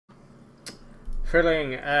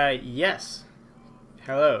Friddling, yes.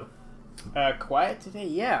 Hello. Quiet today?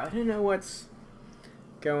 Yeah, I don't know what's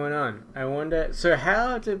going on. I wonder, so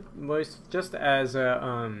how do most, just as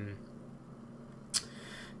a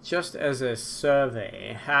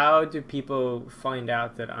survey, how do people find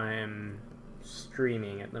out that I am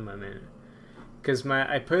streaming at the moment? Because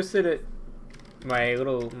I posted it, my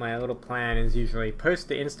little plan is usually post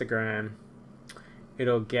to Instagram,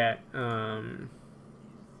 it'll get,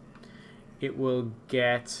 it will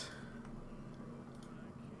get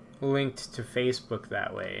linked to Facebook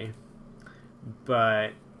that way.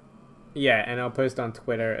 But yeah, and I'll post on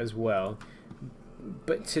Twitter as well.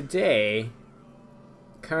 But today,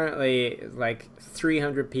 currently, like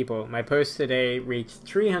 300 people. My post today reached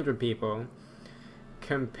 300 people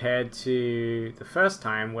compared to the first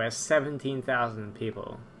time where 17,000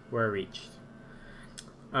 people were reached.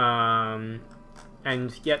 And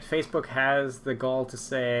yet Facebook has the goal to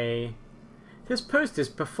say, this post is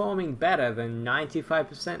performing better than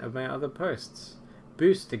 95% of my other posts.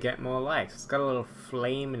 Boost to get more likes. It's got a little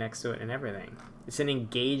flame next to it and everything. It's an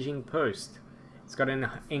engaging post. It's got a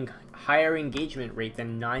higher engagement rate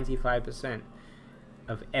than 95%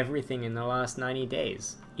 of everything in the last 90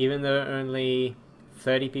 days. Even though only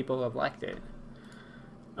 30 people have liked it.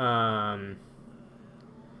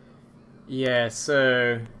 Yeah,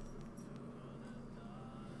 so...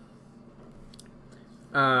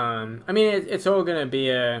 I mean, it's all gonna be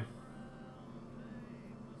a...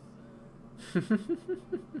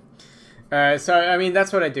 so, I mean,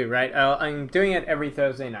 that's what I do, right? I'm doing it every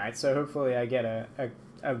Thursday night, so hopefully I get a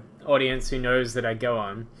audience who knows that I go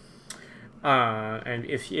on. And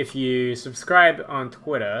if you subscribe on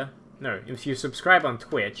Twitter... No, if you subscribe on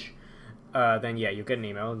Twitch, then yeah, you'll get an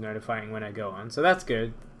email notifying when I go on. So that's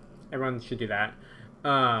good. Everyone should do that.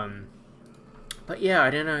 But yeah, I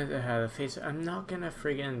don't know how the face... I'm not gonna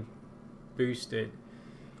friggin' boost it.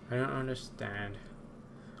 I don't understand.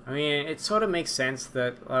 I mean, it sort of makes sense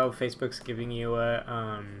that, oh, Facebook's giving you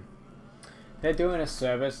a... they're doing a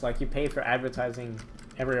service, like you pay for advertising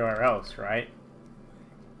everywhere else, right?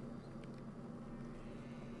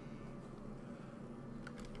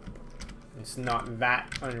 It's not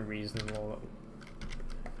that unreasonable.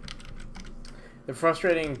 The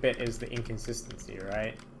frustrating bit is the inconsistency,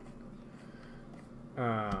 right?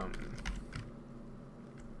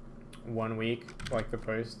 1 week, like the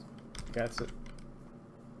post, gets it.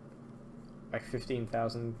 Like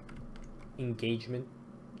 15,000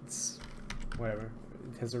 engagements, whatever.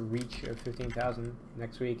 It has a reach of 15,000.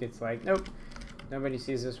 Next week, it's like, nope, nobody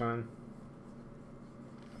sees this one.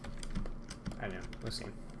 I don't know, we'll see.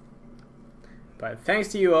 But thanks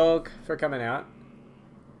to you all for coming out.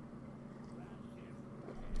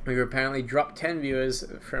 We apparently dropped 10 viewers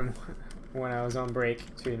from when I was on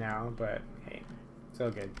break to now, but hey, it's all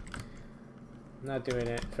good. I'm not doing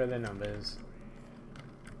it for the numbers.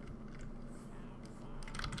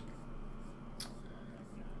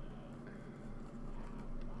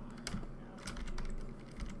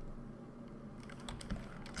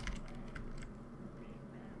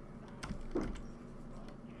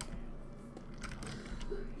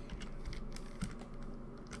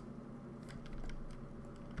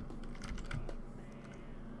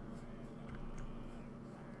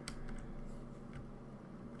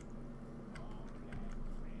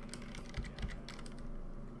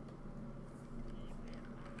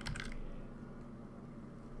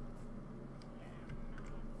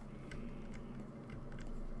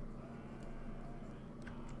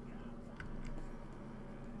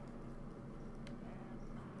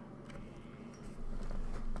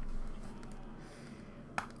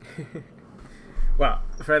 Well,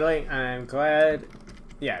 Fredley, I'm glad.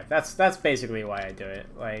 Yeah, that's basically why I do it.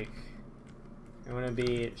 Like, I want to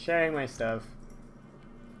be sharing my stuff.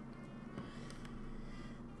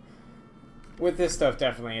 With this stuff,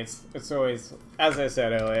 definitely, it's always, as I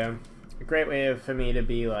said earlier, a great way for me to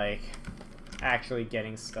be like actually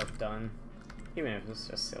getting stuff done, even if it's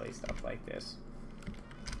just silly stuff like this.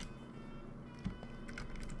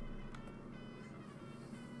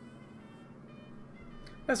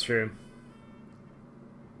 That's true.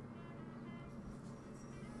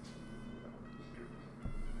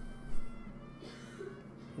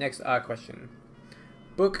 Next question.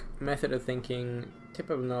 Book, method of thinking, tip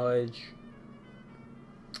of knowledge,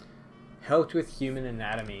 helped with human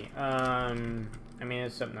anatomy. I mean,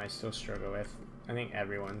 it's something I still struggle with. I think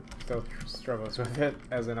everyone still struggles with it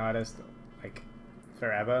as an artist, like,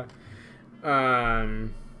 forever.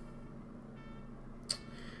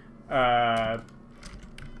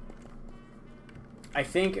 I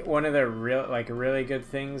think one of the really good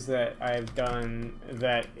things that I've done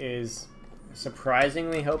that is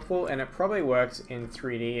surprisingly helpful, and it probably works in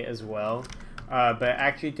 3D as well. But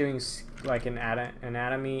actually doing like an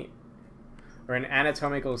anatomy or an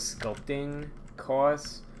anatomical sculpting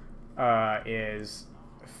course is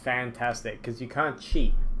fantastic because you can't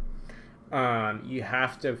cheat. You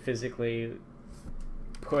have to physically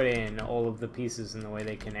put in all of the pieces in the way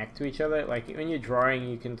they connect to each other. Like when you're drawing,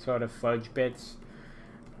 you can sort of fudge bits,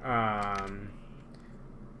 and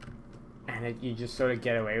you just sort of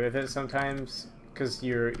get away with it sometimes because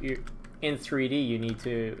you're in 3D. You need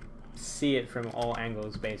to see it from all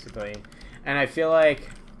angles basically, and I feel like,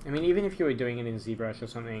 I mean, even if you were doing it in ZBrush or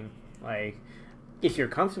something, like if you're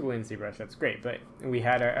comfortable in ZBrush, that's great. But we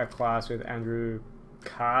had a class with Andrew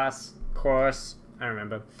course, I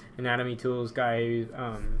remember, anatomy tools guy, who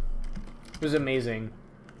was amazing.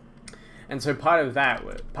 And so part of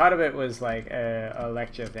it was like a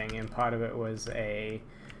lecture thing, and part of it was a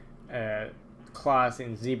class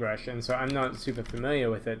in ZBrush, and so I'm not super familiar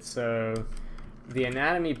with it, so the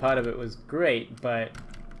anatomy part of it was great, but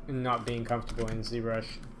not being comfortable in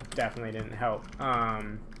ZBrush definitely didn't help.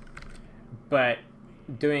 But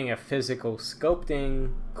doing a physical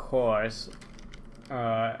sculpting course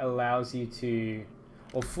allows you to,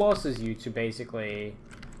 or forces you to basically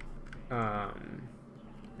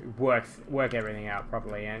work everything out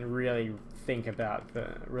properly and really think about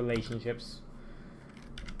the relationships,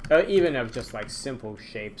 even of just like simple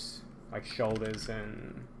shapes like shoulders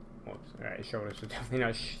and, whoops, alright, shoulders are definitely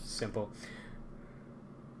not simple.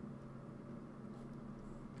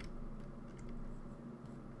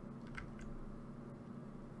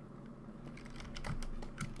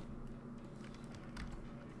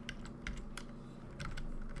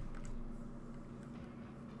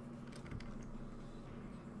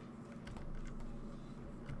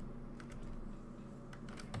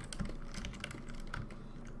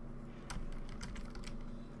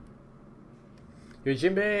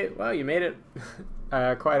 Yojimbe, well, you made it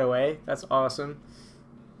quite a way. That's awesome.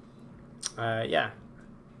 Yeah,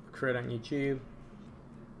 create on YouTube.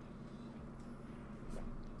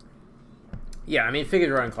 Yeah, I mean, figure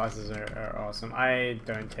drawing classes are awesome. I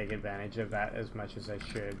don't take advantage of that as much as I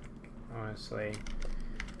should, honestly.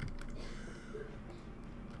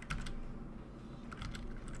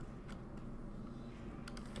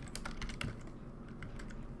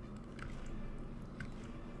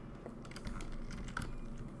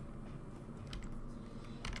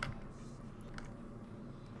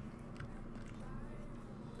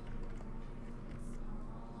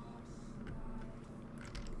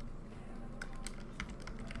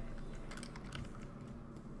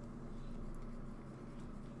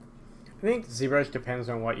 I think ZBrush depends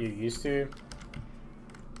on what you're used to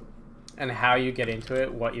and how you get into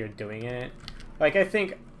it, what you're doing in it. Like, I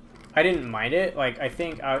think I didn't mind it. Like, I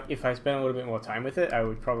think if I spent a little bit more time with it, I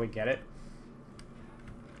would probably get it.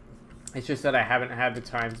 It's just that I haven't had the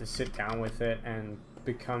time to sit down with it and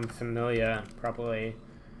become familiar properly.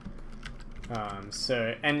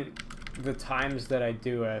 And the times that I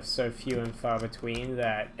do are so few and far between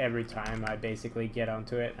that every time I basically get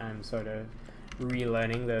onto it, I'm sort of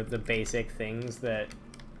relearning the basic things that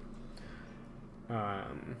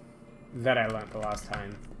that I learned the last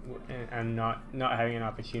time, and not having an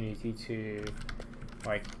opportunity to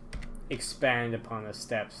like expand upon the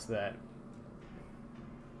steps that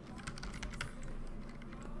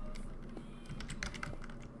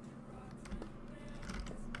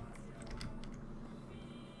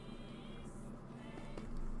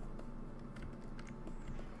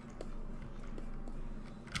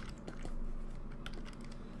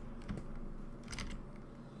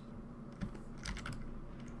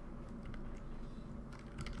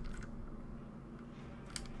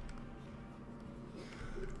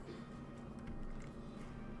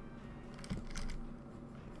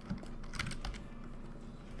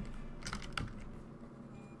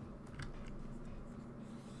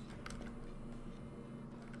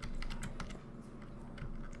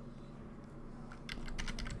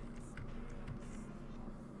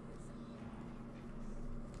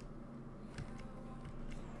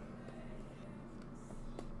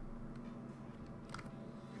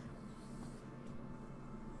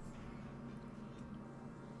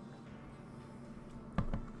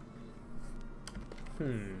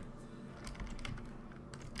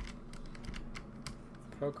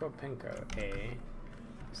Poco Pinko, A.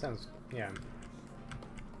 Sounds, yeah.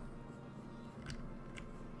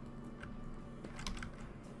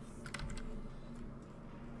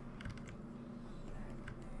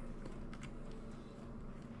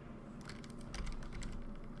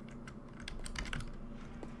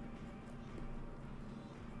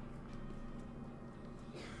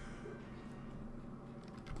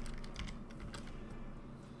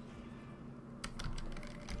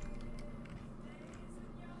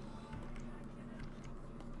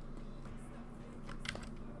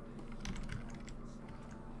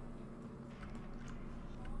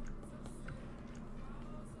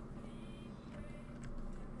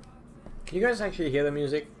 Can you guys actually hear the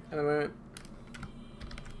music at the moment?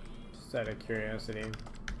 Just out of curiosity.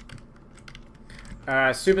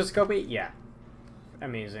 Super Scopy? Yeah.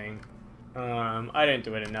 Amazing. I didn't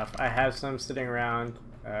do it enough. I have some sitting around.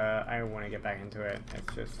 I want to get back into it.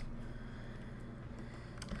 It's just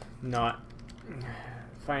not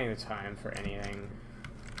finding the time for anything.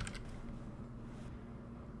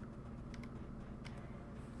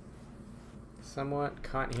 Somewhat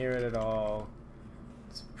can't hear it at all.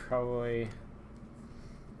 It's probably...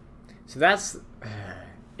 So that's...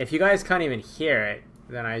 If you guys can't even hear it,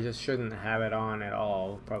 then I just shouldn't have it on at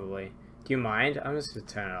all, probably. Do you mind? I'm just gonna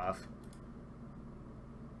turn it off.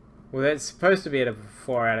 Well, it's supposed to be at a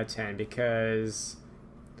 4 out of 10 because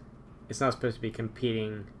it's not supposed to be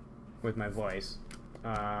competing with my voice.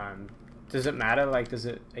 Does it matter? Like,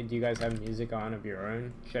 do you guys have music on of your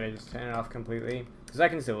own? Should I just turn it off completely? Because I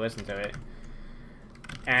can still listen to it.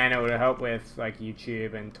 And it would help with, like,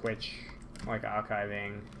 YouTube and Twitch, like,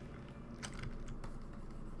 archiving.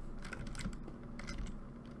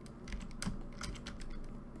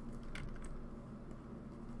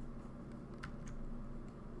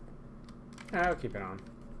 I'll keep it on.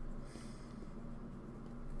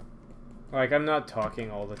 Like, I'm not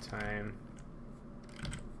talking all the time.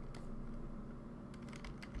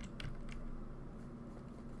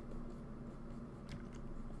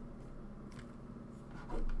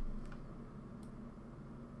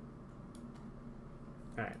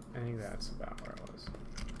 Alright, I think that's about where it was.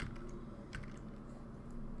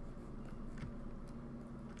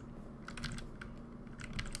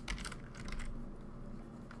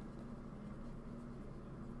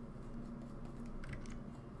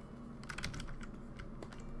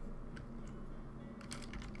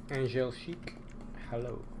 Angel Chic,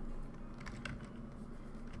 hello.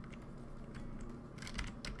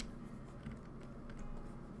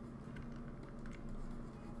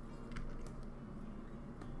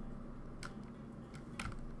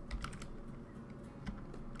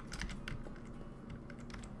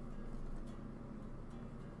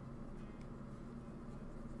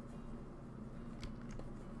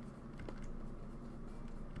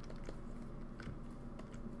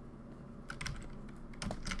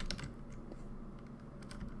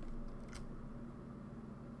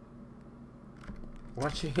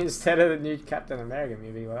 Watching instead of the new Captain America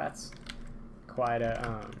movie, well, that's quite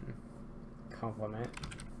a compliment.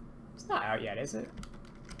 It's not out yet, is it?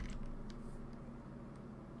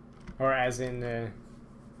 Or as in the...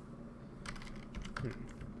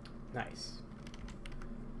 Nice.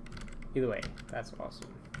 Either way, that's awesome.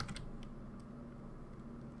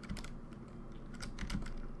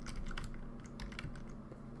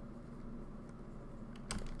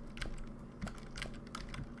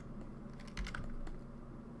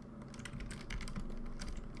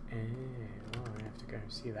 Well, I have to go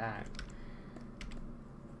see that.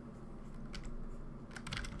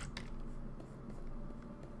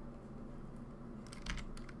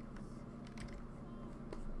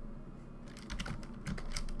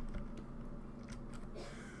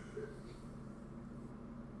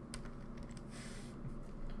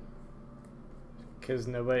 Because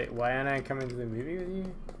nobody... Why aren't I coming to the movie with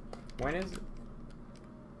you? When is it?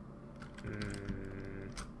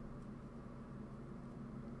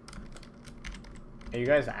 Are you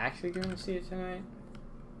guys actually going to see it tonight?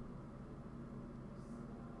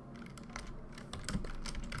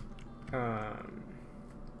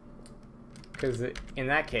 Because in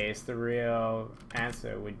that case, the real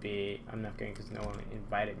answer would be, I'm not going because no one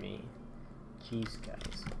invited me. Jeez,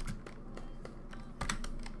 guys.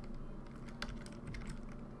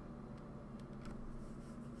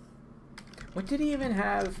 What did he even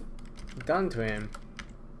have done to him?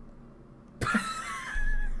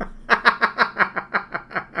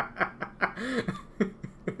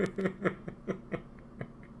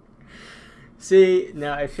 See,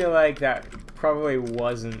 no, I feel like that probably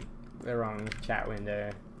wasn't the wrong chat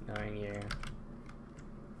window, knowing you.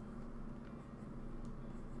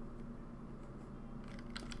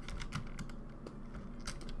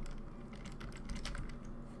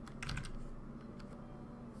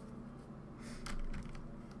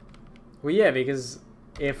 Well, yeah, because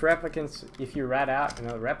if you rat out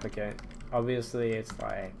another replicant, obviously it's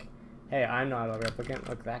like, hey, I'm not a replicant,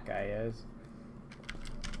 look, that guy is.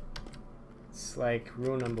 It's like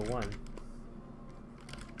rule number 1.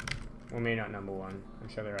 Well, maybe not number 1. I'm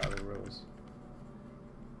sure there are other rules.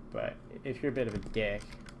 But if you're a bit of a dick,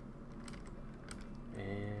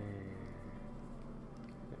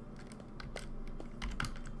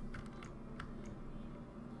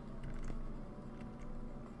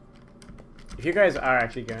 if you guys are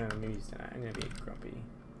actually going to the movies tonight, I'm gonna be grumpy.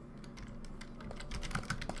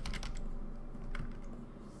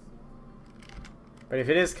 But if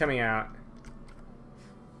it is coming out...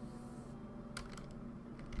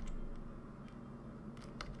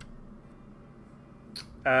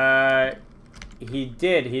 he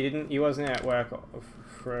did. He wasn't at work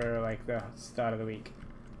for like the start of the week.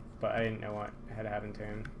 But I didn't know what had happened to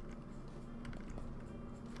him.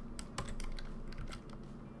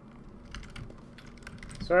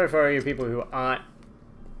 Sorry for you people who aren't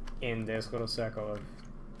in this little circle of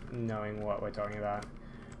knowing what we're talking about.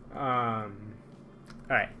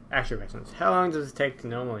 Alright, actual questions. How long does it take to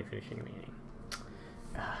normally finishing a meeting?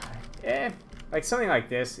 Like something like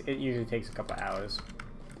this, it usually takes a couple of hours.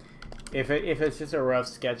 If it's just a rough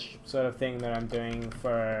sketch sort of thing that I'm doing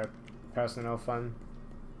for personal fun.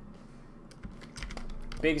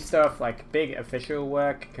 Big stuff, like big official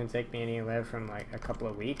work, can take me anywhere from like a couple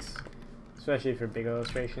of weeks. Especially for big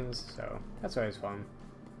illustrations, so that's always fun.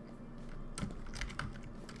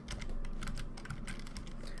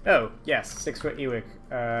 Oh, yes, 6-foot Ewok.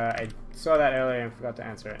 I saw that earlier and forgot to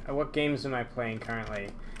answer it. What games am I playing currently?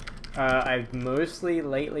 I've mostly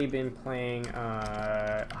lately been playing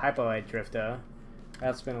Hyperlight Drifter.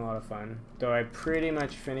 That's been a lot of fun. Though I pretty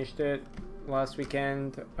much finished it last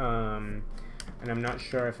weekend. And I'm not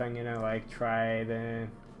sure if I'm gonna like try the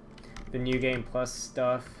New Game Plus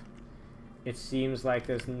stuff. It seems like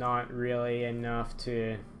there's not really enough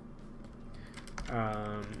to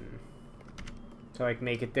like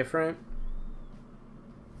make it different.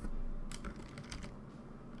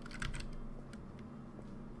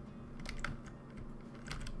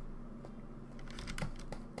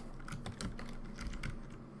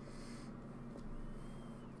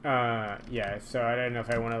 Yeah, so I don't know if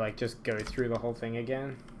I want to like just go through the whole thing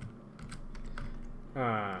again.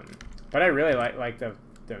 But I really like the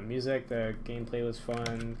music, the gameplay was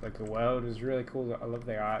fun, like the world was really cool. I love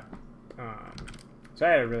the art. So I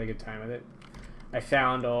had a really good time with it. I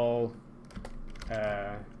found all what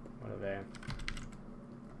are they?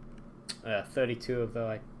 32 of the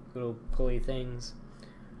like little pulley things.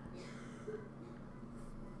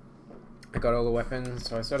 I got all the weapons,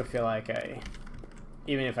 so I sort of feel like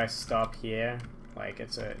even if I stop here, like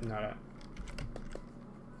it's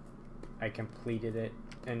I completed it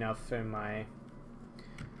enough for my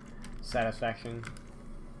satisfaction.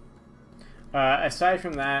 Aside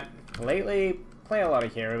from that, lately play a lot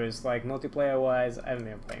of Heroes, like multiplayer wise. I haven't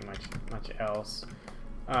been playing much else.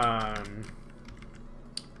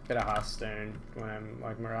 Bit of Hearthstone when I'm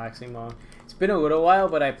like relaxing more. It's been a little while,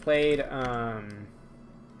 but I played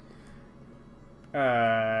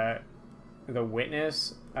The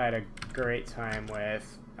Witness. I had a great time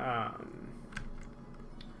with.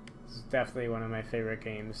 It's definitely one of my favorite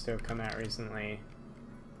games to have come out recently.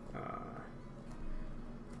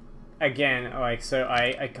 Again, like, so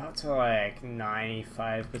I got to like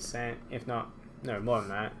 95%, if not, no, more than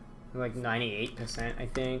that, like 98%, I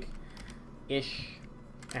think, ish.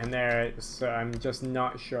 And so I'm just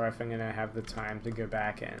not sure if I'm gonna have the time to go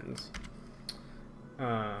back and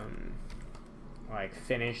like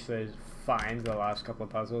find the last couple of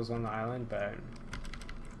puzzles on the island, but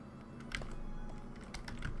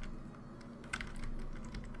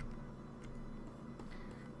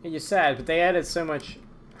you're sad. But they added so much.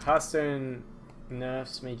 Hearthstone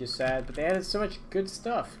nerfs made you sad, but they added so much good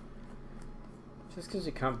stuff. Just because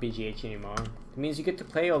you can't BGH anymore, it means you get to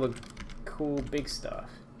play all the cool big stuff.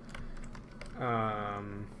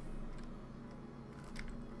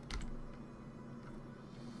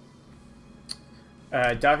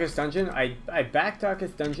 Darkest Dungeon. I backed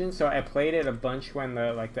Darkest Dungeon, so I played it a bunch when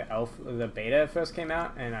the beta first came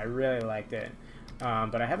out, and I really liked it.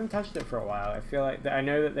 But I haven't touched it for a while. I feel like I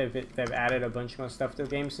know that they've added a bunch more stuff to the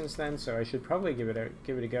game since then, so I should probably give it a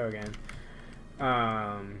go again.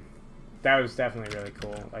 That was definitely really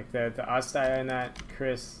cool. Like the art style in that,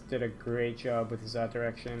 Chris did a great job with his art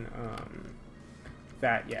direction.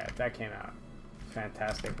 That came out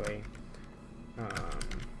fantastically.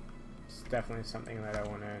 It's definitely something that I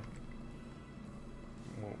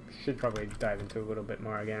should probably dive into a little bit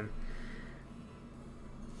more again.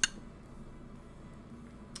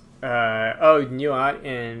 New art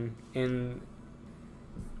in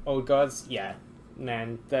Old Gods, yeah,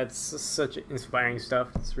 man, that's such inspiring stuff.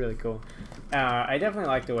 It's really cool. I definitely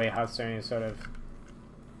like the way Hearthstone is sort of.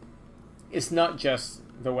 It's not just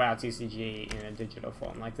the WoW TCG in a digital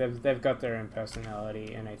form. Like they've got their own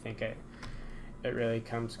personality, and I think it really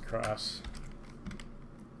comes across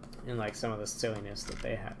in like some of the silliness that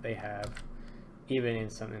they have, even in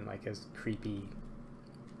something like as creepy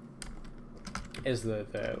as the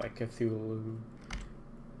like Cthulhu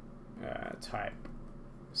type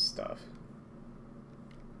stuff.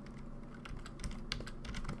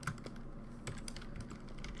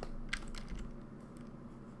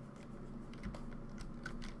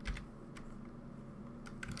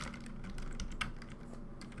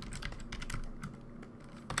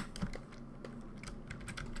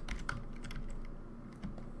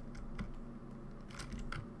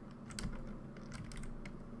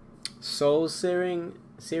 Souls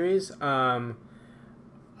series. I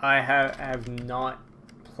have not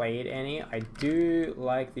played any. I do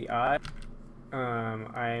like the art.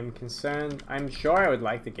 I'm concerned. I'm sure I would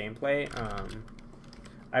like the gameplay.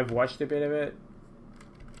 I've watched a bit of it.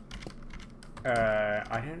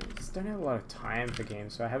 I just don't have a lot of time for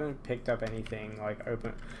games, so I haven't picked up anything like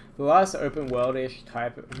open. The last open world-ish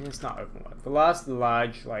type. I mean, it's not open world. The last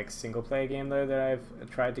large like single-player game though that I've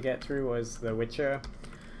tried to get through was The Witcher,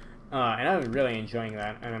 and I'm really enjoying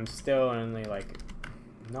that. And I'm still only like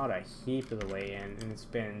not a heap of the way in, and it's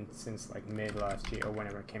been since like mid last year or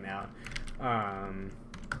whenever it came out.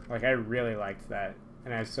 Like I really liked that,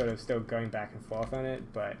 and I'm sort of still going back and forth on it,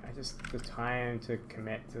 but I just the time to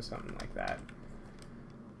commit to something like that.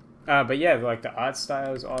 But yeah, like the art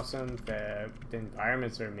style is awesome. The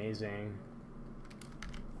environments are amazing.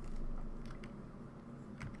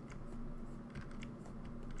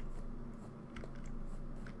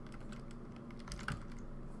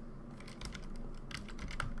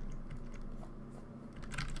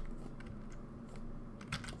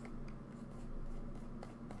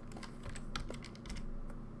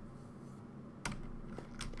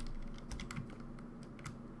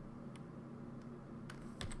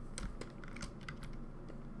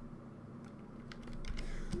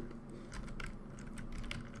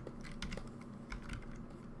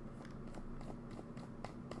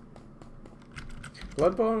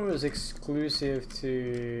 Bloodborne was exclusive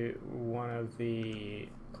to one of the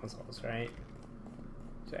consoles, right?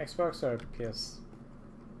 To Xbox or PS?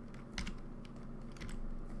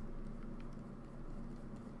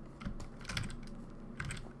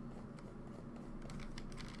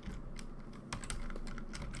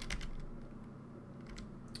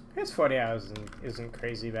 I guess 40 hours isn't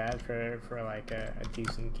crazy bad for like a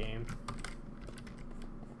decent game.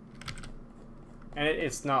 And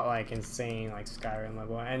it's not like insane like Skyrim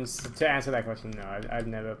level. And to answer that question, no, I've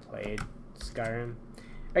never played Skyrim.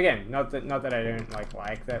 Again, not that I don't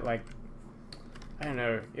like that. Like, I don't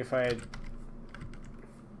know if I.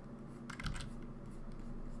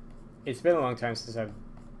 It's been a long time since I've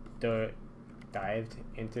dived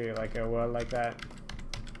into like a world like that.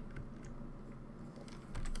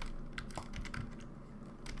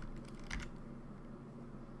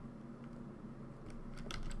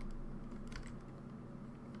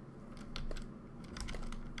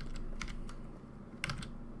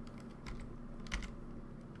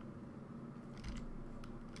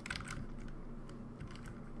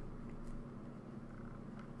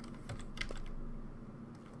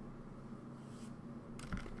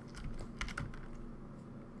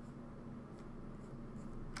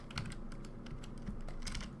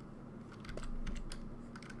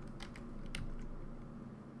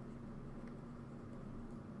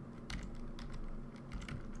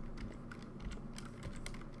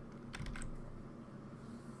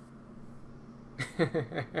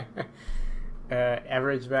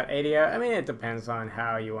 Average about 80 hours. I mean, it depends on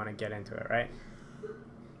how you want to get into it, right?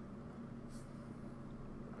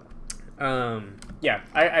 Yeah,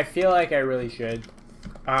 I feel like I really should.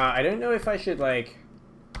 I don't know if I should, like...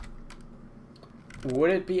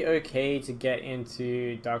 Would it be okay to get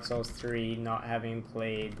into Dark Souls 3 not having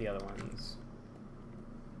played the other ones?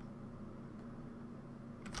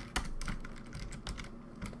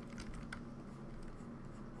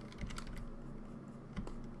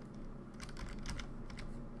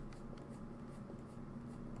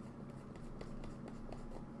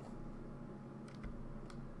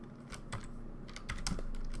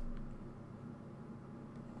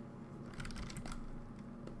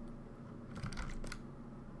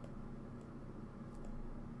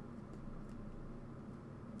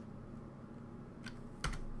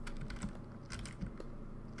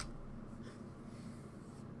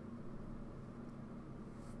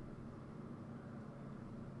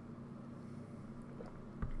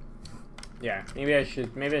 Yeah, maybe I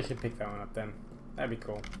should pick that one up then. That'd be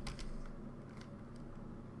cool.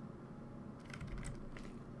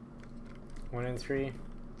 1 and 3.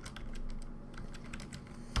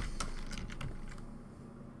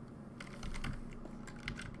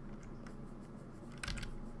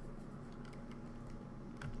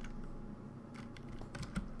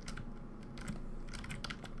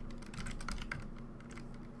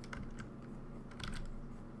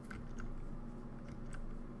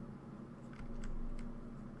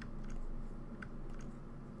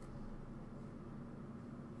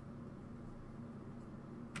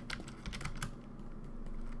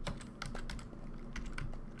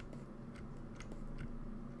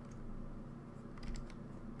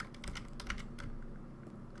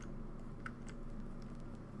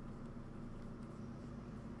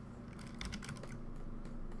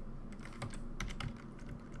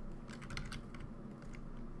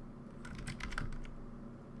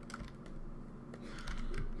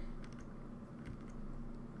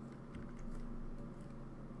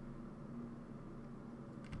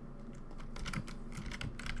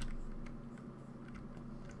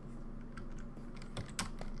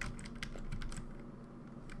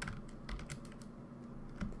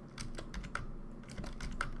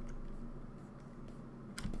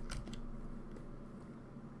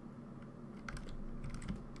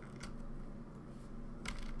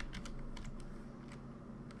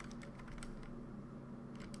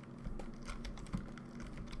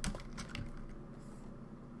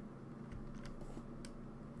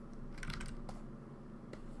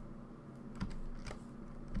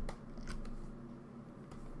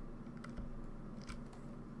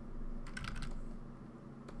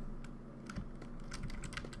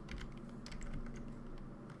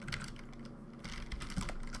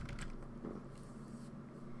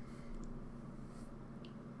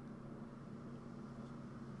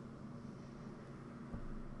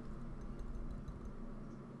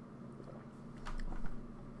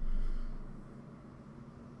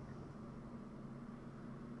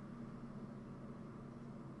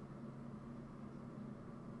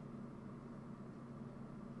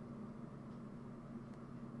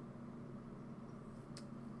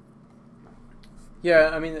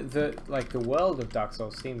 Yeah, I mean the world of Dark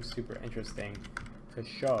Souls seems super interesting, for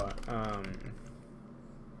sure.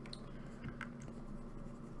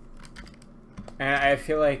 And I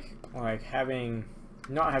feel like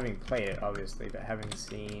not having played it obviously, but having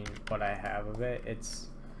seen what I have of it, it's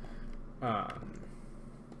I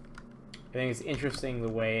think it's interesting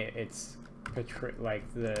the way it's portrayed, like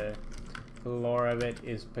the lore of it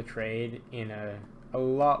is portrayed in a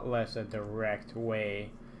lot less a direct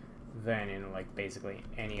way than in like basically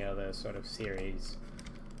any other sort of series.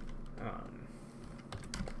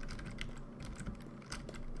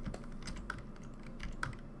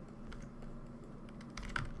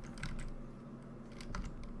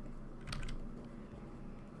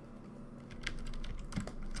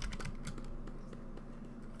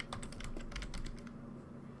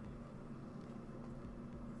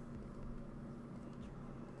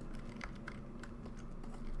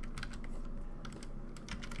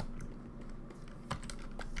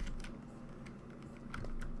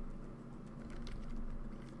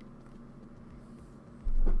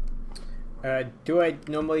 Do I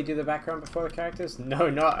normally do the background before the characters? No,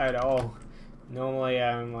 not at all. Normally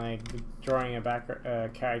I'm like drawing a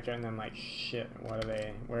character and I'm like, shit, what are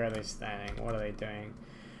they, where are they standing, what are they doing?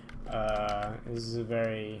 This is a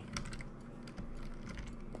very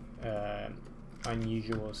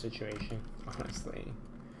unusual situation, honestly.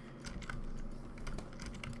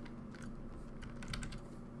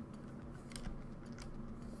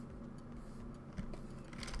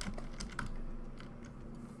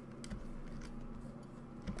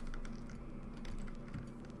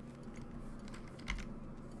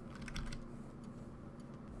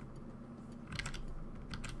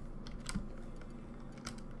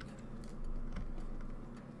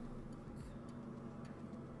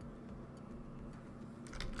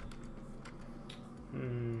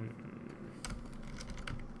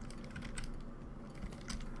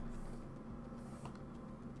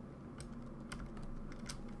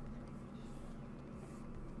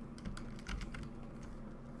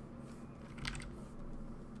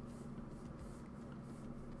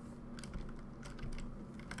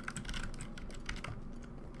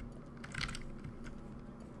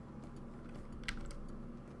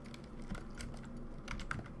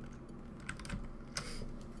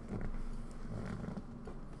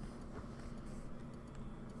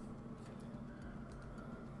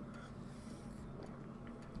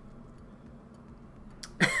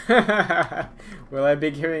 Will I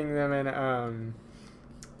be giving them an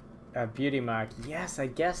a beauty mark? Yes, I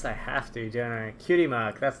guess I have to, don't I? Cutie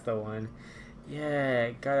mark, that's the one.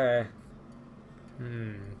 Yeah, gotta.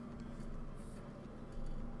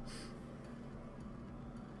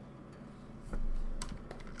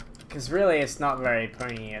 Because really, it's not very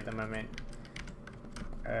pony at the moment.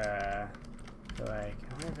 I feel like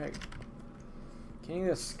I wonder if getting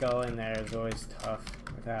the skull in there is always tough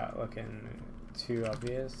without looking too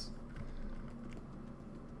obvious.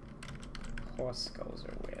 Horse skulls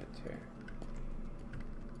are weird too.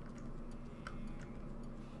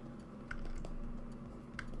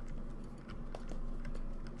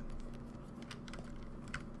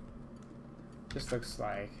 Just looks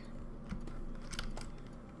like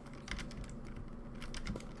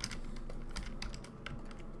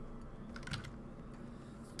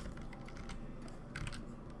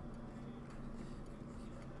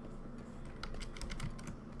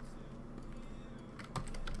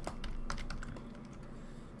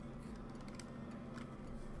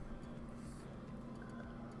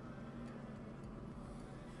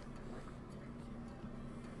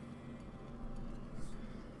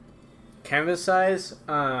canvas size.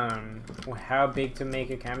 How big to make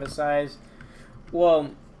a canvas size?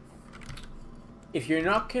 Well, if you're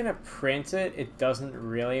not gonna print it, it doesn't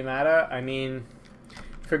really matter. I mean,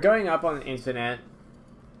 for going up on the internet,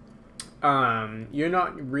 you're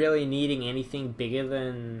not really needing anything bigger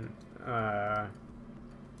than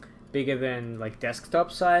like desktop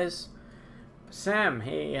size. Sam,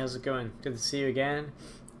 hey, how's it going? Good to see you again.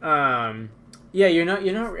 Yeah, you're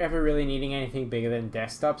not ever really needing anything bigger than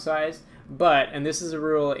desktop size. But, and this is a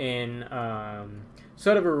rule in,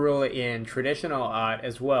 sort of a rule in traditional art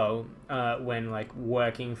as well, when like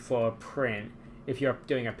working for print. If you're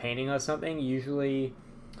doing a painting or something, usually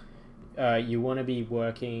you want to be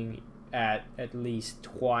working at least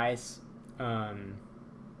twice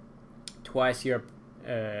your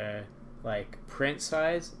like print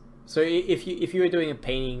size. So if you were doing a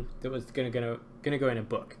painting that was gonna go in a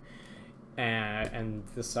book, and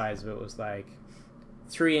the size of it was like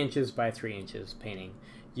 3 inches by 3 inches painting,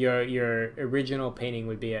 your original painting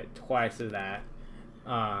would be at twice of that,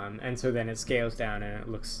 and so then it scales down and it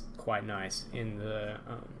looks quite nice in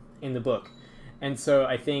the book. And so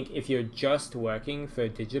I think if you're just working for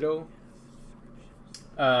digital,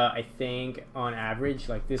 I think on average,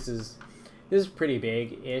 like this is pretty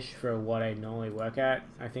big-ish for what I normally work at.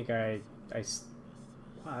 I think wow,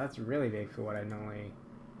 that's really big for what I normally.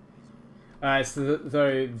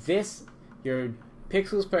 Though your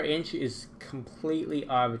pixels per inch is completely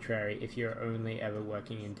arbitrary if you're only ever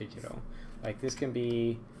working in digital. Like this can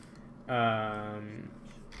be,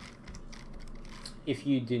 if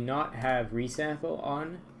you do not have resample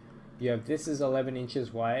on, you have this is 11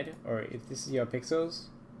 inches wide, or if this is your pixels,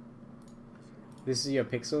 this is your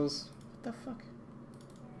pixels. What the fuck?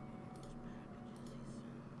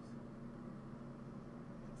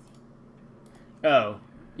 Oh,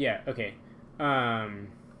 yeah, okay.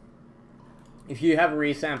 If you have a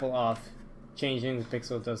resample off, changing the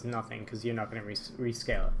pixel does nothing because you're not going to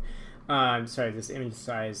rescale it. Sorry, this image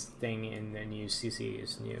size thing in the new CC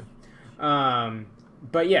is new.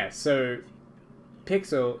 But yeah, so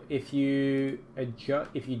pixel, if you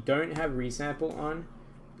don't have resample on,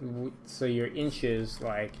 so your inches,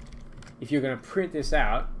 like if you're going to print this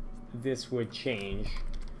out, this would change.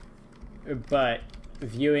 But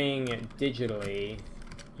viewing it digitally,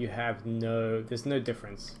 you have there's no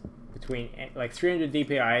difference between, like 300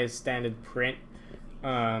 dpi is standard print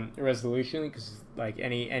resolution, because like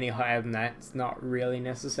any higher than that, it's not really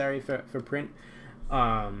necessary for print.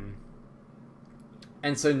 And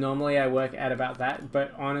so normally I work at about that,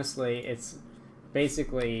 but honestly it's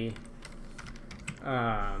basically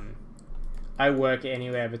I work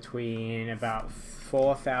anywhere between about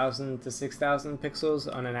 4,000 to 6,000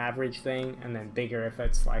 pixels on an average thing, and then bigger if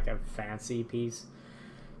it's like a fancy piece.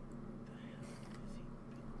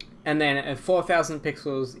 And then at 4,000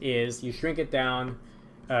 pixels is, you shrink it down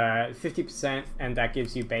 50%, and that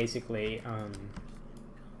gives you basically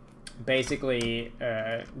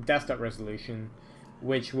desktop resolution,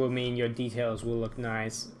 which will mean your details will look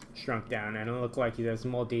nice shrunk down, and it'll look like there's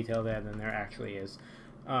more detail there than there actually is,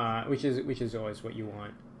 which is always what you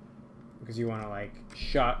want, because you want to like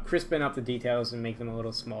crispen up the details and make them a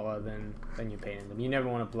little smaller than you painted them. You never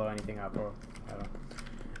want to blow anything up or whatever.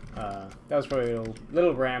 That was probably a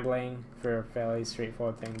little rambling for a fairly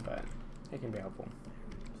straightforward thing, but it can be helpful.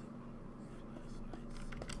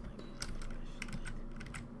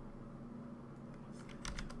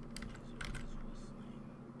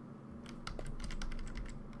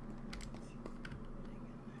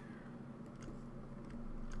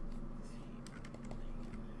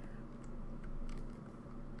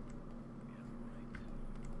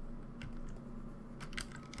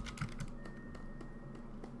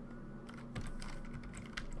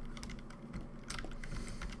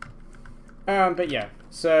 But yeah,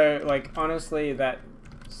 so like honestly, that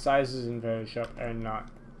sizes in Photoshop are not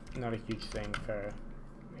a huge thing for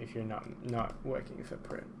if you're not working for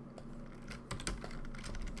print.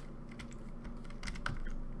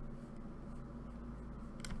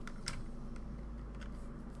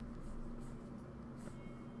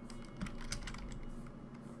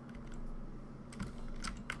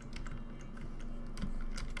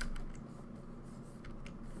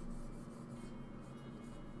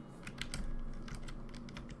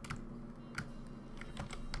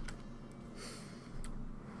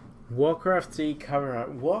 Warcraft 3 cover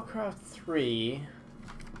art. Warcraft 3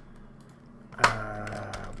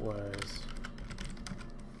 was...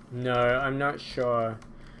 No, I'm not sure.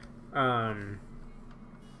 I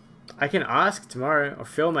can ask tomorrow, or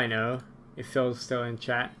Phil might know, if Phil's still in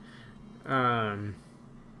chat. I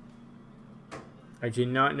do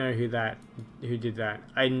not know who did that.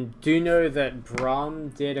 I do know that Brom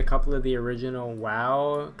did a couple of the original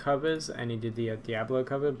WoW covers, and he did the Diablo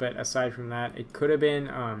cover, but aside from that, it could have been...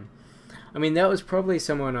 I mean, that was probably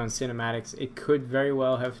someone on Cinematics. It could very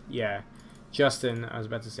well have... Yeah, Justin, I was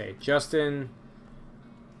about to say. Justin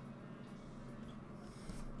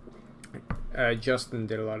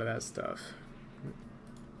did a lot of that stuff.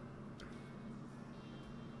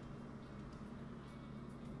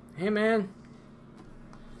 Hey, man.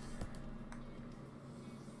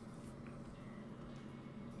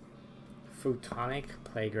 Photonic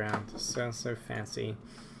Playground. Sounds so fancy.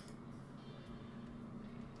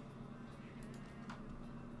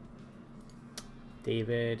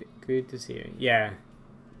 David, good to see you. Yeah,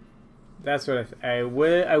 that's what I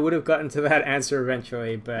would have gotten to that answer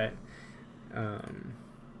eventually, but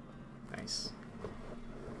nice.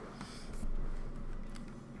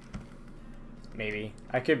 Maybe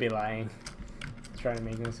I could be lying, trying to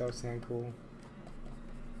make myself sound cool.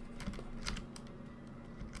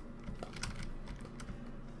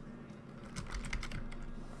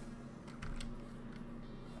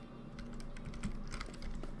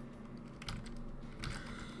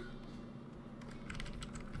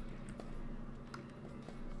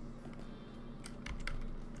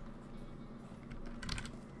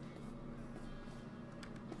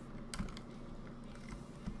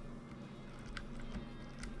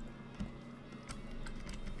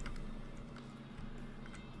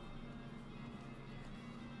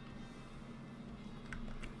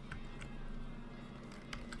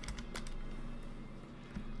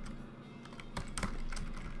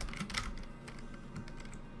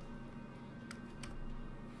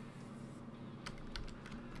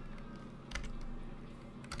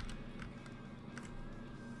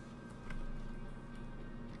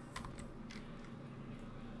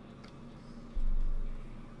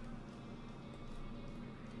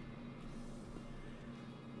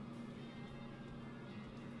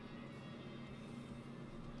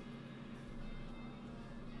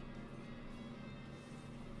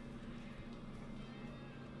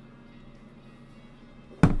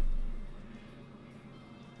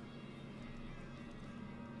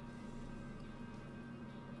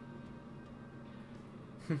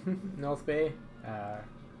 North Bay.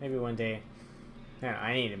 Maybe one day. Man,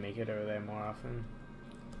 I need to make it over there more often.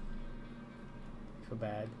 I feel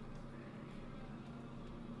bad.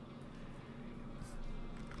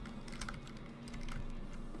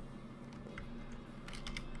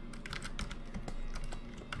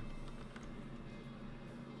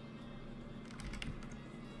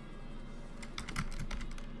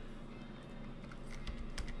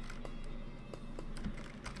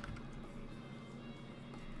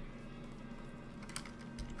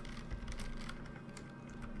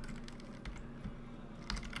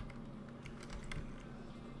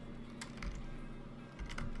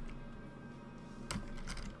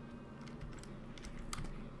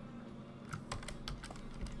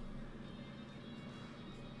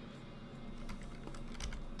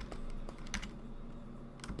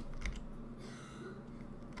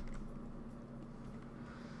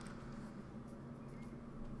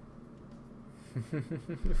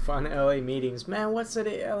 Fun early meetings. Man, what's it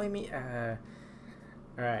early meet?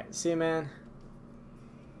 Alright, see you, man.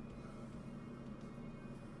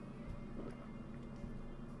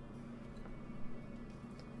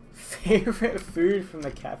 Favorite food from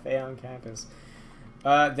the cafe on campus?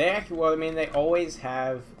 They actually, well, I mean, they always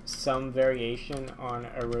have some variation on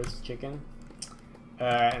a roast chicken.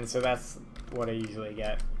 And so that's what I usually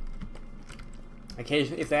get.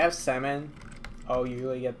 Occasionally, if they have salmon, I'll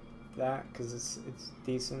usually get that because it's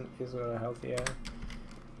decent, it's a little healthier.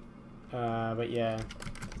 But yeah,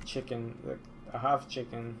 chicken, a half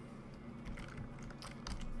chicken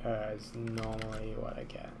is normally what I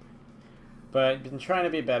get. But been trying to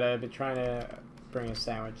be better. Been trying to bring a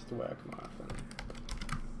sandwich to work more often.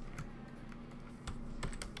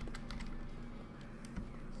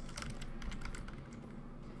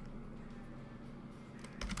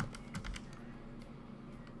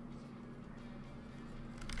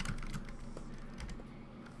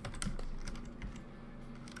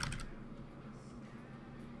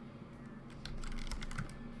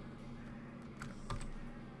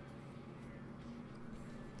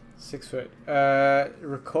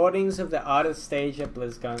 Recordings of the artist stage at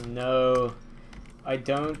BlizzCon. No, I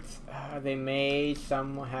don't. They may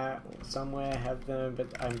somewhere have them, but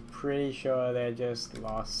I'm pretty sure they're just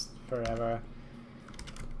lost forever.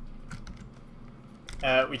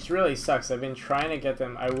 Which really sucks. I've been trying to get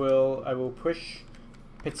them. I will push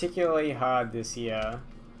particularly hard this year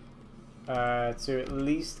to at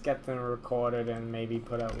least get them recorded and maybe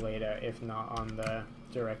put out later, if not on the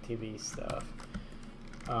DirecTV stuff.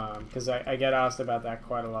 Because I get asked about that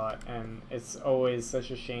quite a lot, and it's always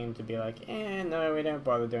such a shame to be like, no, we don't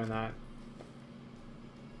bother doing that.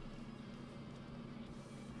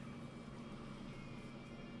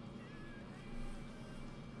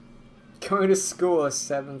 Going to school at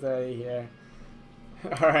 7:30 here.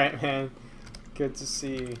 Alright, man. Good to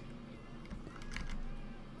see you.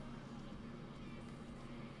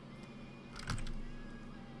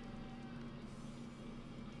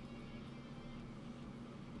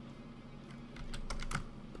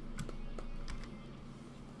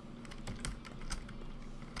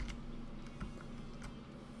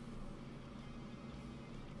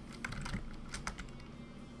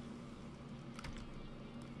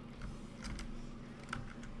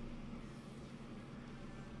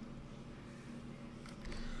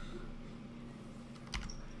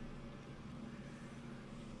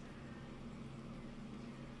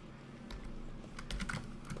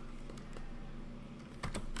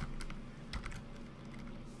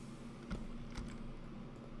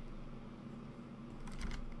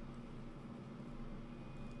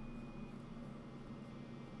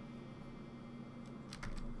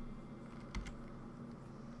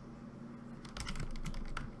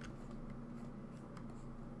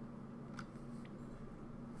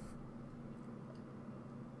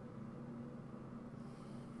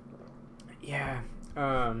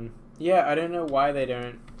 Yeah, I don't know why they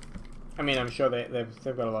don't. I mean, I'm sure they've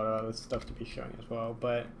got a lot of other stuff to be showing as well,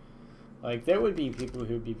 but like there would be people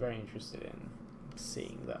who would be very interested in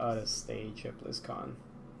seeing the artist stage at BlizzCon.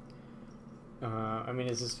 I mean,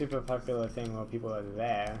 it's a super popular thing while people are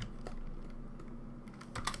there.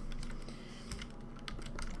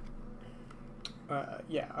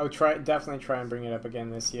 Yeah, I'll definitely try and bring it up again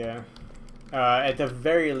this year. At the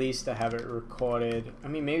very least to have it recorded. I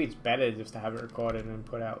mean, maybe it's better just to have it recorded and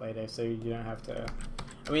put out later, so you don't have to.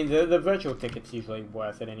 I mean, the virtual ticket's usually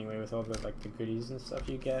worth it anyway, with all the the goodies and stuff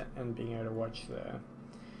you get, and being able to watch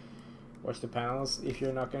the panels if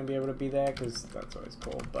you're not going to be able to be there, because that's always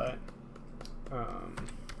cool. But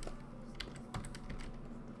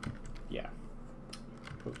yeah,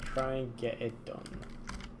 we'll try and get it done.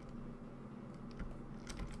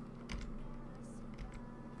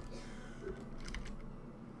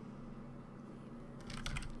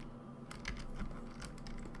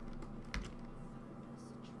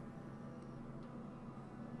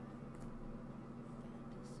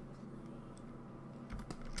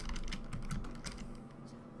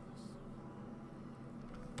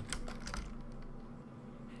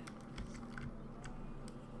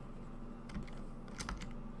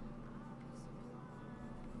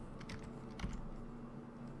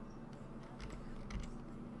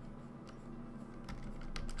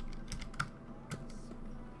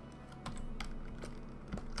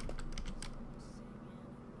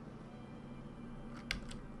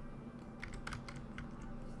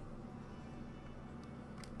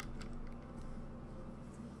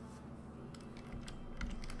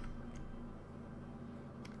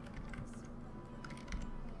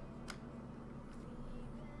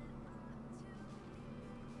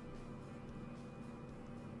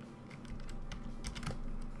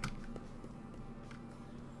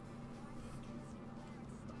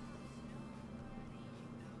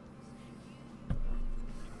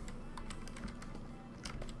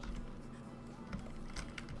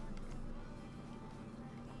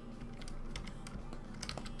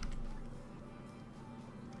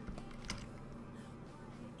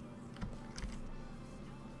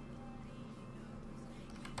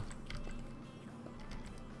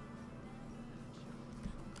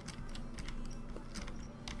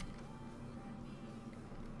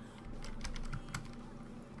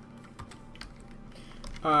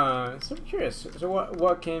 So I'm curious. So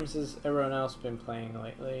what games has everyone else been playing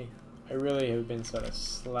lately? I really have been sort of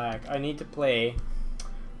slack. I need to play.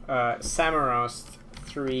 Samorost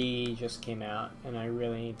 3 just came out, and I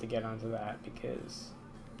really need to get onto that because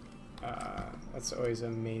that's always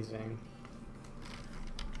amazing.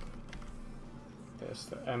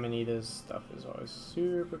 The Amanita's stuff is always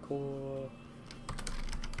super cool.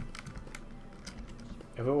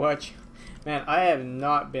 Overwatch, man, I have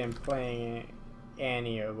not been playing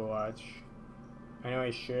any Overwatch. I know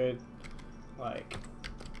I should, like,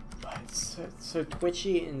 but it's so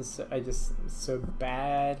twitchy and so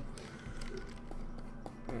bad,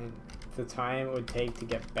 and the time it would take to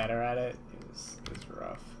get better at it is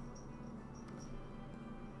rough.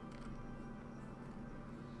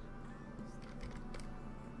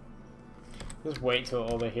 Just wait till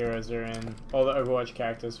all the heroes are in, all the Overwatch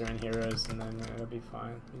characters are in heroes, and then it'll be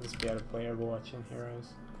fine. You'll just be able to play Overwatch in heroes.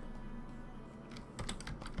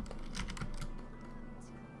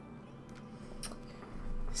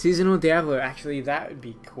 Seasonal Diablo, actually that would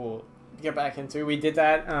be cool to get back into. We did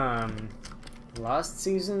that last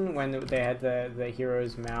season when they had the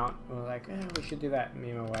heroes mount. We were like, oh, we should do that.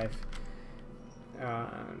 Me and my wife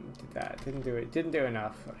did that. Didn't do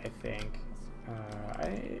enough, I think.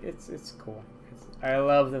 It's cool. I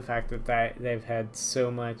love the fact that they've had so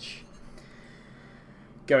much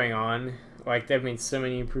going on. Like, they've made so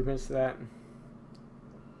many improvements to that.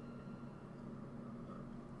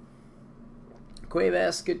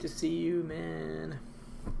 Quavas, good to see you, man.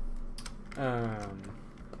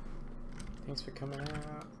 Thanks for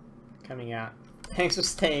coming out. Thanks for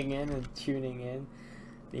staying in and tuning in,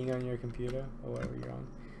 being on your computer or whatever you're on.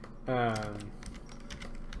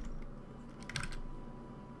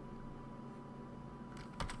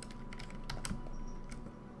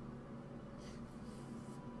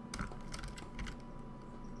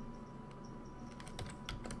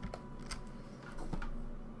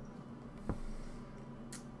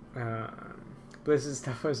 Blizzard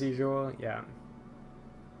stuff as usual, yeah.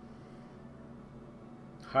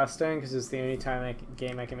 Hearthstone, because it's the only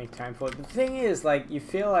game I can make time for. The thing is, like, you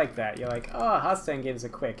feel like that. You're like, oh, Hearthstone games are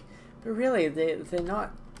quick. But really, they're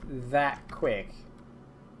not that quick.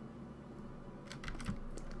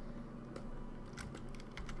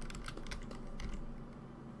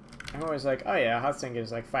 I'm always like, oh yeah, Hearthstone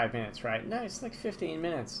games like 5 minutes, right? No, it's like 15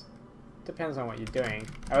 minutes. Depends on what you're doing.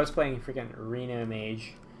 I was playing freaking Reno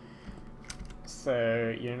Mage.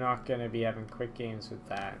 So you're not going to be having quick games with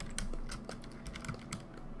that.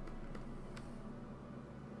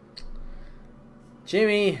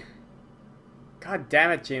 Jimmy! God damn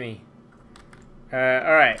it, Jimmy.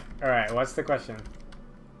 Alright, what's the question?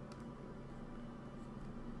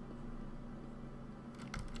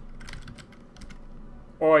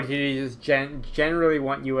 Or did he just generally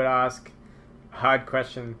want you to ask a hard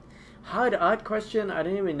question? Hard question? I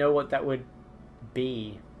don't even know what that would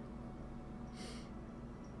be.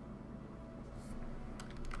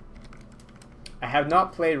 I have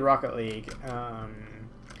not played Rocket League. I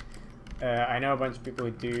know a bunch of people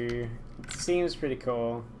who do. It seems pretty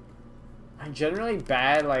cool. I'm generally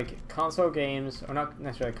bad, like, console games, or not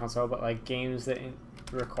necessarily console, but like games that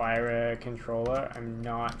require a controller. I'm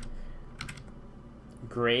not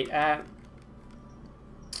great at.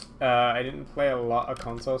 I didn't play a lot of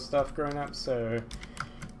console stuff growing up, so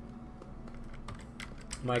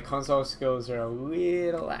my console skills are a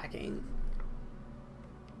little lacking.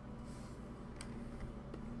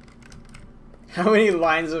 How many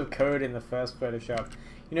lines of code in the first Photoshop?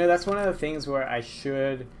 You know, that's one of the things where I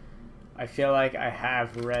feel like I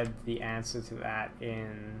have read the answer to that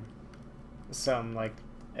in some, like,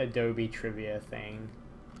 Adobe trivia thing.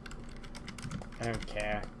 I don't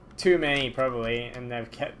care. Too many, probably, and they've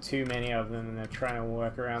kept too many of them, and they're trying to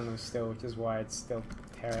work around them still, which is why it's still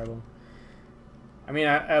terrible. I mean,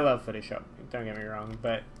 I love Photoshop, don't get me wrong,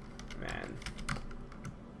 but, man.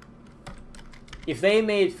 If they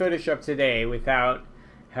made Photoshop today without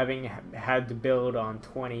having had to build on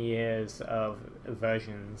 20 years of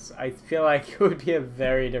versions, I feel like it would be a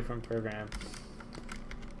very different program.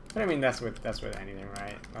 But I mean, that's with anything,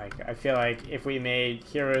 right? Like, I feel like if we made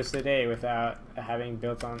Heroes today without having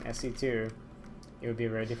built on SC2, it would be a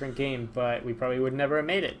very different game, but we probably would never have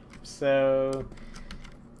made it. So,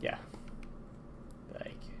 yeah.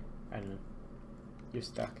 Like, I don't know. You're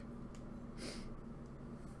stuck.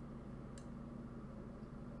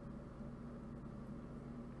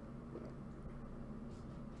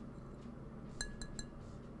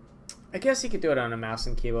 I guess you could do it on a mouse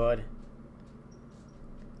and keyboard.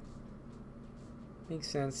 Makes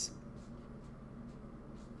sense.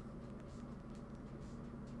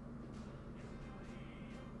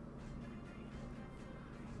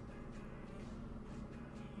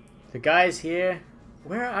 The guy's here.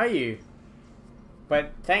 Where are you?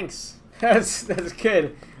 But thanks. That's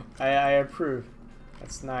good. I approve.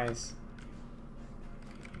 That's nice.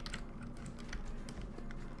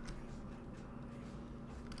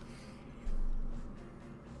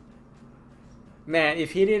 Man,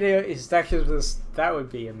 if he did his textures with that would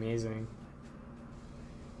be amazing.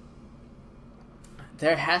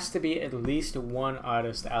 There has to be at least one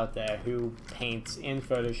artist out there who paints in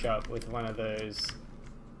Photoshop with one of those,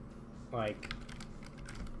 like,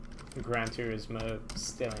 Gran Turismo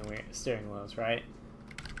steering wheels, right?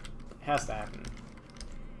 It has to happen.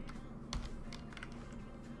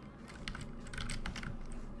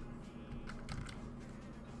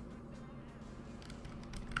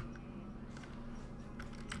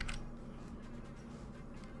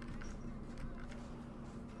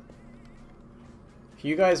 If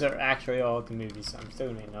you guys are actually all at the movies, I'm still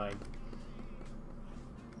gonna be annoyed.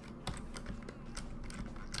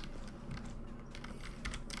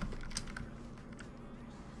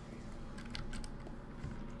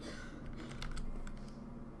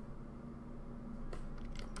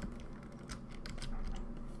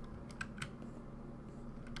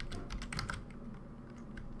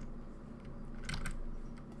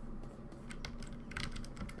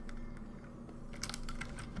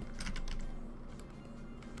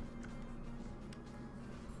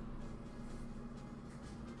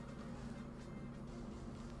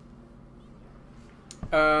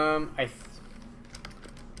 I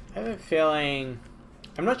have a feeling...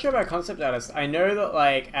 I'm not sure about concept artists. I know that,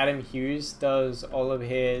 like, Adam Hughes does all of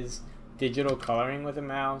his digital coloring with a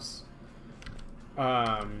mouse.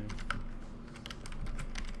 Yes,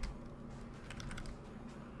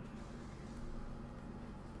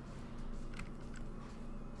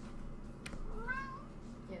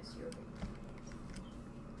 you're okay.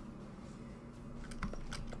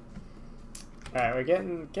 Alright, we're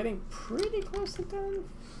getting pretty close to done,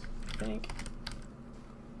 I think.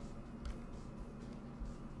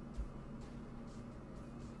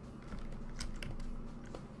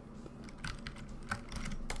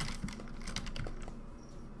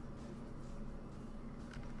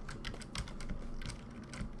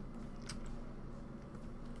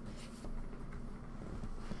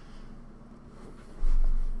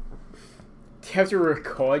 You have to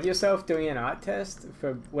record yourself doing an art test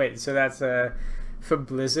for... Wait, so that's for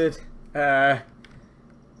Blizzard? Oh,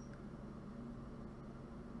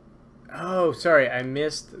 sorry, I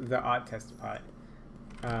missed the art test part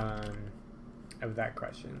of that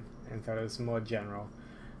question and thought it was more general.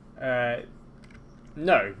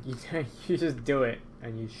 No, you just do it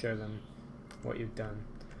and you show them what you've done.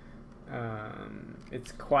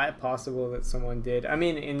 It's quite possible that someone did. I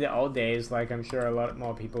mean, in the old days, like, I'm sure a lot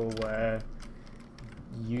more people were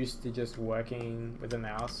used to just working with a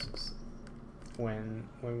mouse when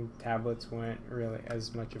tablets weren't really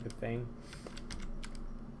as much of a thing.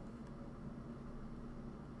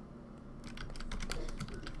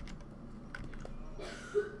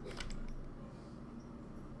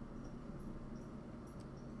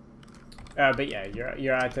 But yeah,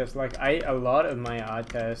 your art test, like, a lot of my art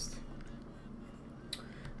test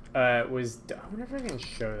was... I wonder if I can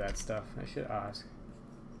show that stuff. I should ask.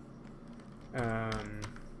 I'm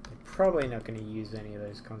probably not going to use any of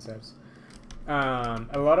those concepts. A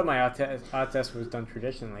lot of my art test was done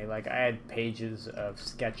traditionally. Like, I had pages of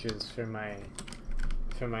sketches for my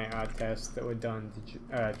art test that were done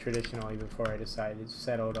traditionally before I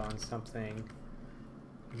settled on something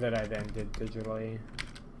that I then did digitally.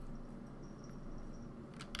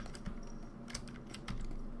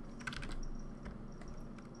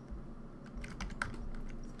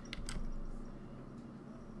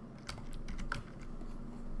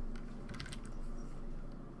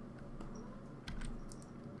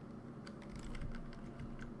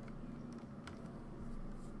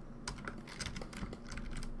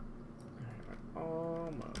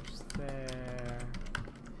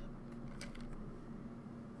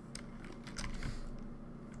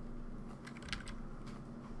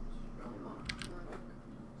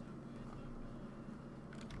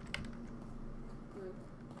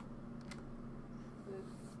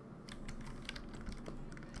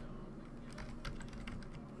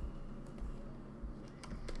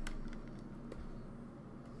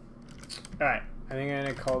 Alright, I think I'm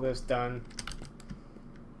going to call this done.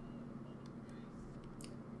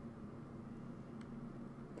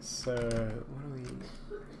 So, what do we...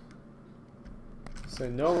 So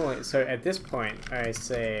normally, so at this point, I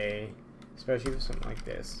say, especially for something like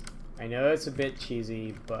this, I know it's a bit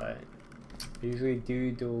cheesy, but I usually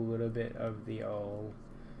do a little bit of the old,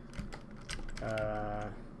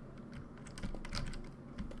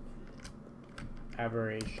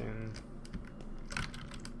 aberration.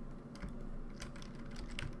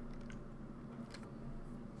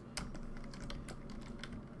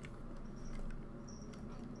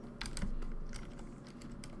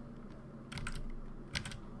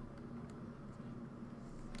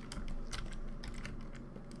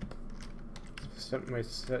 Something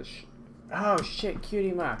with such. Oh shit,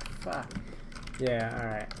 cutie mark. Fuck. Yeah,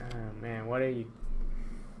 alright. Oh man, what are you?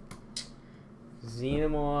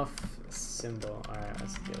 Xenomorph symbol. Alright,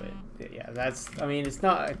 let's do it. Yeah, that's. I mean, it's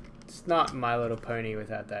not My Little Pony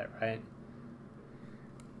without that, right?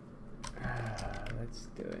 Let's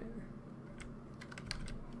do it.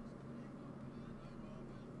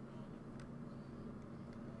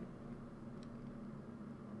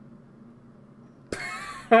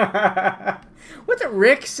 What the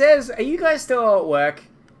Rick says? Are you guys still at work?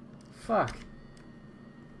 Fuck.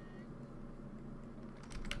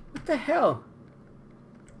 What the hell?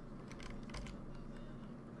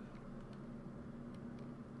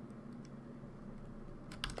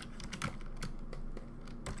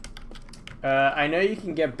 I know you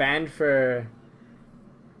can get banned for...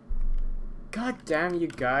 God damn you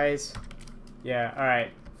guys. Yeah,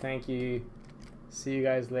 alright. Thank you. See you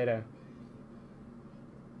guys later.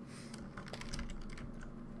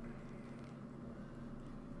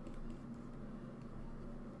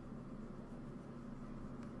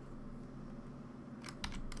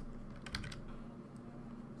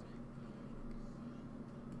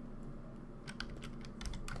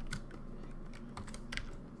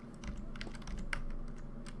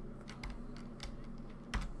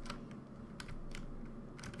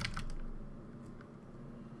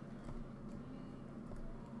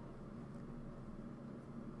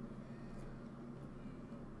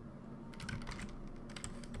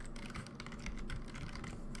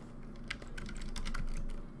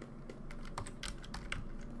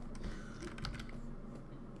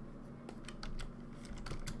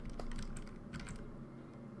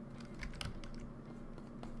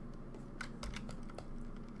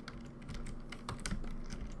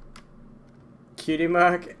 Cutie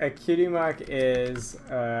mark. A cutie mark is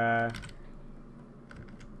the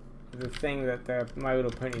thing that the My Little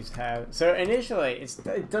Ponies have. So initially,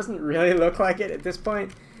 it doesn't really look like it at this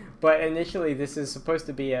point, but initially this is supposed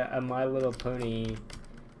to be a My Little Pony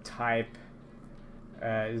type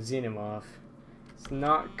xenomorph. It's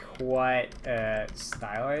not quite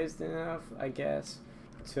stylized enough, I guess,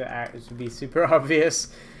 to be super obvious.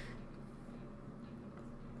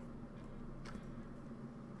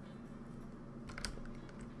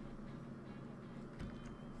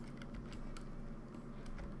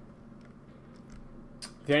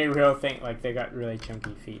 The only real thing, like, they got really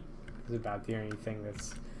chunky feet, is about the only thing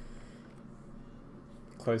that's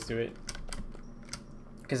close to it.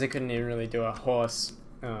 Because they couldn't even really do a horse.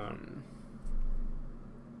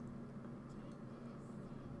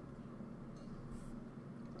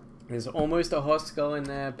 There's almost a horse skull in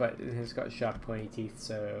there, but it has got sharp pointy teeth,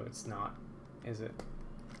 so it's not, is it?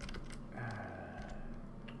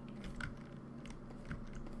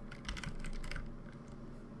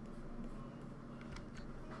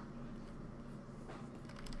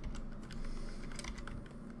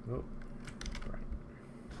 Oh, right.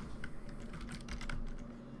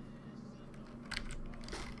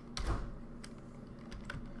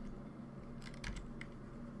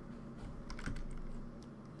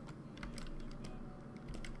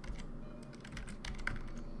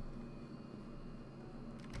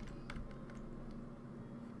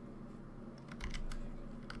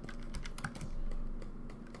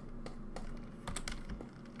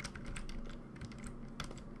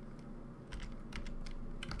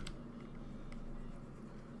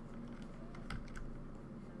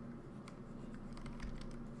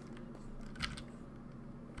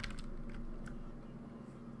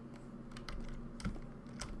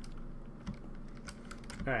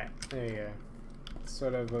 Alright, there you go.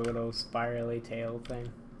 Sort of a little spirally tail thing.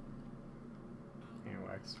 And it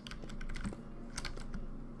works.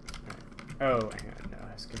 Right. Oh, hang on, no,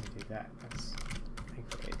 I was gonna do that.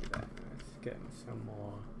 Thankfully I did that. Let's get some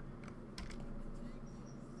more.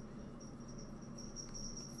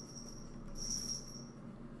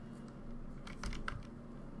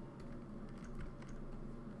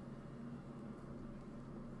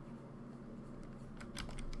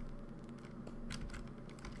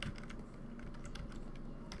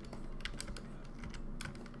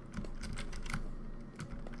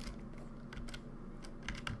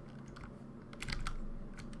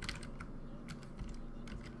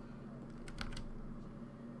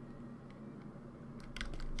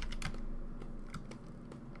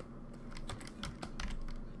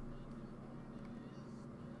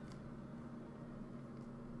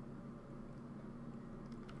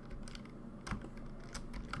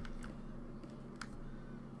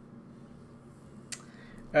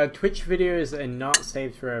 Twitch videos are not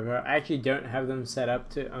saved forever. I actually don't have them set up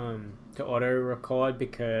to auto record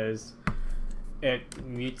because it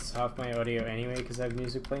mutes half my audio anyway because I have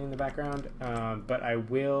music playing in the background. But I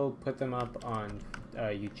will put them up on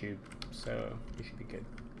YouTube, so you should be good.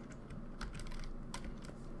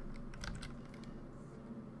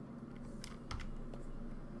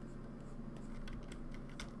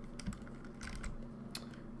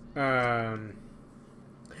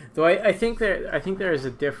 Though I think there is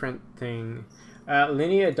a different thing.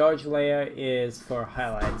 Linear dodge layer is for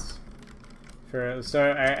highlights.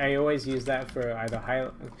 So I always use that for either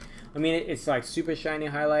highlight. I mean it's like super shiny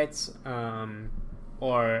highlights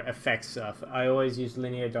or effect stuff. I always use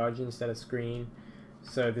linear dodge instead of screen.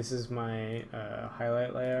 So this is my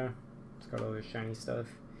highlight layer. It's got all this shiny stuff,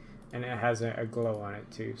 and it has a glow on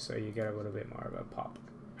it too. So you get a little bit more of a pop.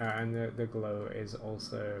 And the glow is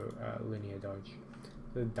also linear dodge.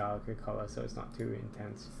 The darker color, so it's not too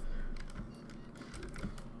intense.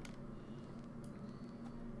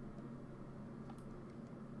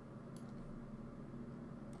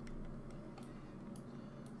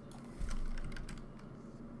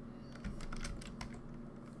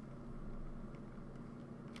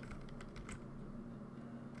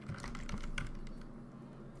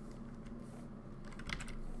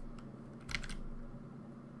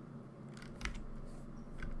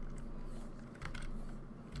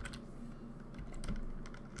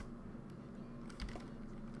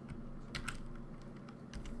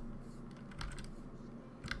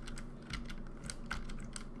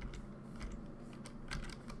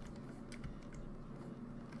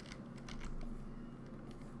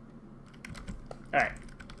 Alright,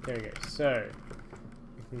 there we go. So,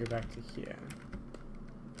 we can go back to here.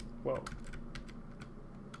 Whoa.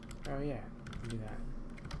 Oh yeah, we can do that.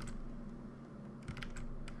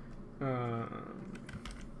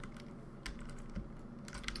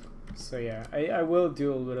 So yeah, I will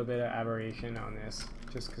do a little bit of aberration on this,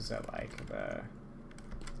 just because I like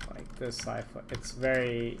the sci-fi. It's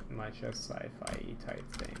very much a sci-fi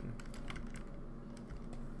type thing.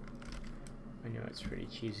 I know it's pretty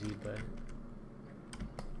cheesy, but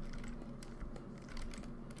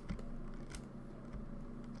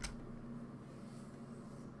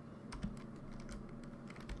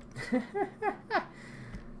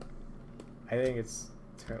I think it's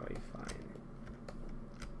totally fine.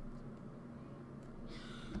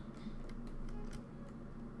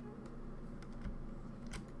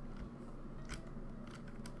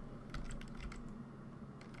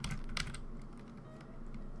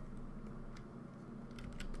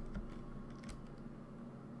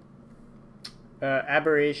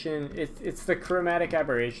 Aberration, it's the chromatic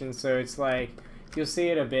aberration, so it's like you'll see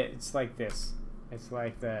it a bit. It's like this. It's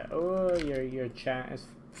like the your it's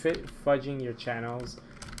fudging your channels,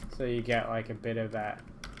 so you get like a bit of that.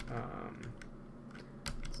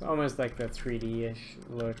 It's almost like the 3D-ish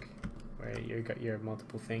look, where you got your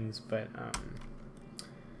multiple things, but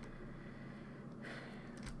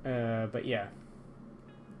yeah.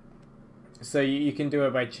 So you can do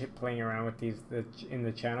it by playing around with these in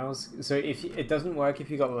the channels. So if it doesn't work if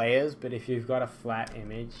you got layers, but if you've got a flat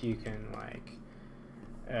image, you can like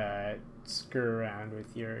screw around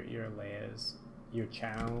with your layers, your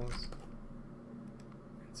channels.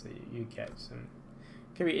 So you get some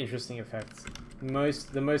can be interesting effects.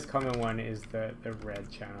 The most common one is the red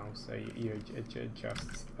channel. So you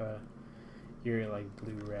adjust your like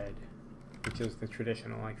blue red, which is the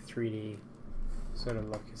traditional like 3D. Sort of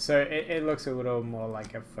look. So it looks a little more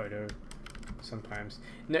like a photo sometimes.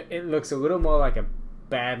 No, it looks a little more like a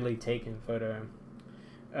badly taken photo.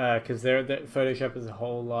 Because the Photoshop is a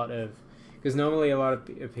whole lot of. Because normally a lot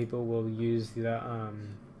of people will use the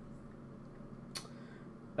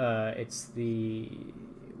it's the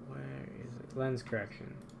where is it? Lens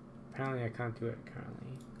correction. Apparently I can't do it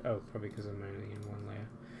currently. Oh, probably because I'm only in one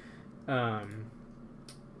layer.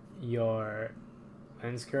 Your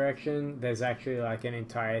lens correction, there's actually like an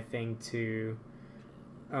entire thing to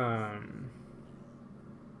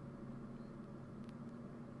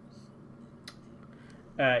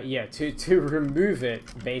yeah, to remove it.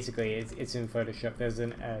 Basically it's in Photoshop. There's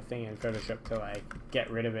a thing in Photoshop to like get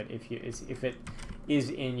rid of it if it is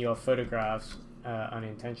in your photographs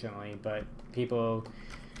unintentionally, but people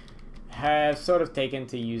have sort of taken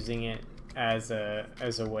to using it as a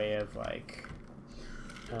way of like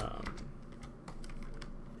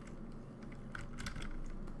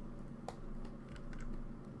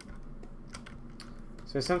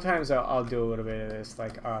so sometimes I'll do a little bit of this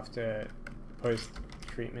like after post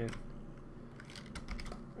treatment.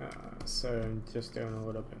 So I'm just doing a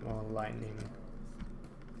little bit more lightening.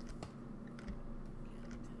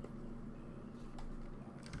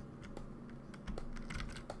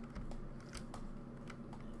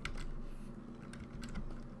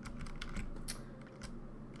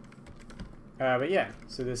 But yeah,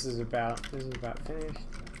 so this is about finished. Let's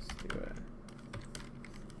do it.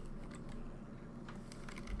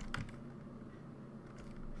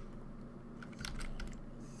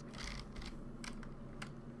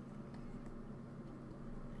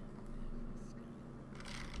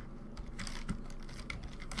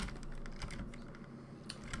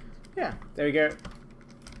 Yeah, there we go.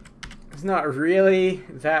 It's not really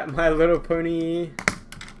that My Little Pony,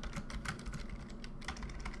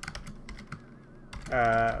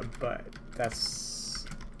 but that's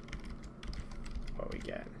what we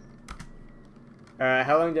get.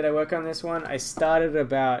 How long did I work on this one? I started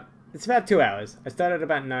about, it's about 2 hours. I started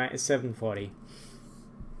about 7:40.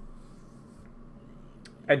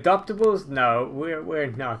 Adoptables? No,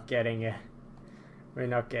 we're not getting it. We're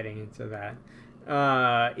not getting into that.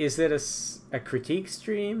 Is it a critique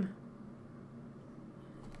stream?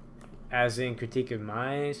 As in critique of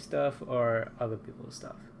my stuff or other people's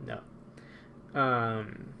stuff? No.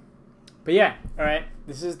 But yeah, alright.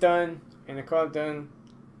 This is done. And I call it done.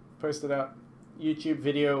 Post it up. YouTube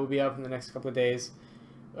video will be up in the next couple of days.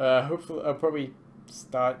 Hopefully, I'll probably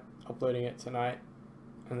start uploading it tonight.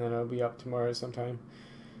 And then it'll be up tomorrow sometime.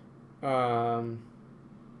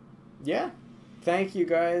 Yeah. Thank you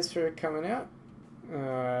guys for coming out.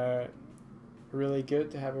 Really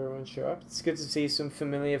good to have everyone show up. It's good to see some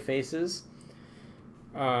familiar faces.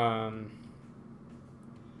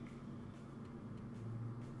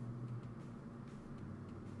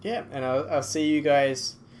 Yeah, and I'll see you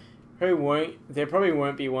guys. There probably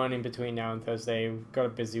won't be one in between now and Thursday. We've got a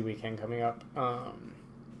busy weekend coming up.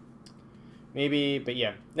 Maybe, but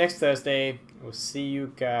yeah, next Thursday. We'll see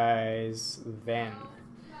you guys then.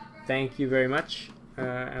 Thank you very much,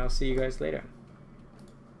 and I'll see you guys later.